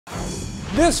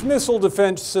This missile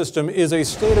defense system is a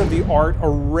state-of-the-art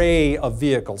array of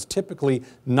vehicles, typically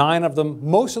 9 of them.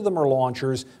 Most of them are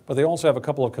launchers, but they also have a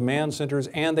couple of command centers,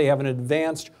 and they have an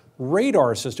advanced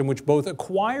radar system which both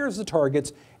acquires the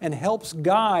targets and helps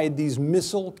guide these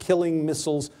missile-killing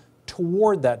missiles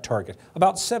toward that target.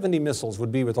 About 70 missiles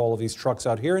would be with all of these trucks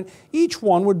out here, and each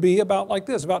one would be about like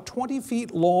this, about 20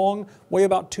 feet long, weigh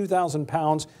about 2,000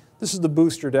 pounds. This is the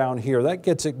booster down here. That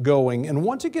gets it going, and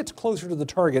once it gets closer to the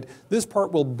target, this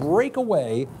part will break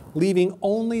away, leaving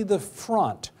only the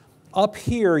front. Up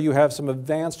here, you have some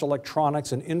advanced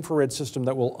electronics and infrared system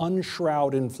that will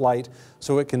unshroud in flight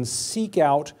so it can seek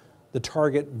out the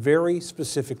target very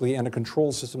specifically, and a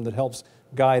control system that helps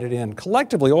guide it in.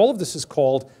 Collectively, all of this is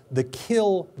called the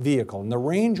kill vehicle, and the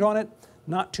range on it,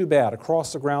 not too bad.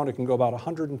 Across the ground, it can go about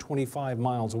 125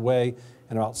 miles away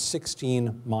and about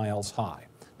 16 miles high.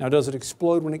 Now, does it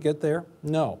explode when it gets there?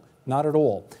 No, not at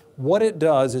all. What it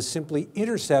does is simply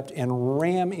intercept and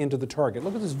ram into the target.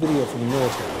 Look at this video from the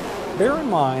military. Bear in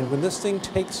mind, when this thing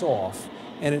takes off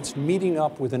and it's meeting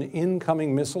up with an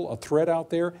incoming missile, a threat out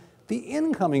there, the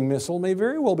incoming missile may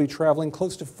very well be traveling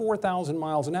close to 4,000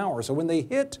 miles an hour. So when they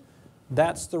hit,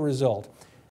 that's the result.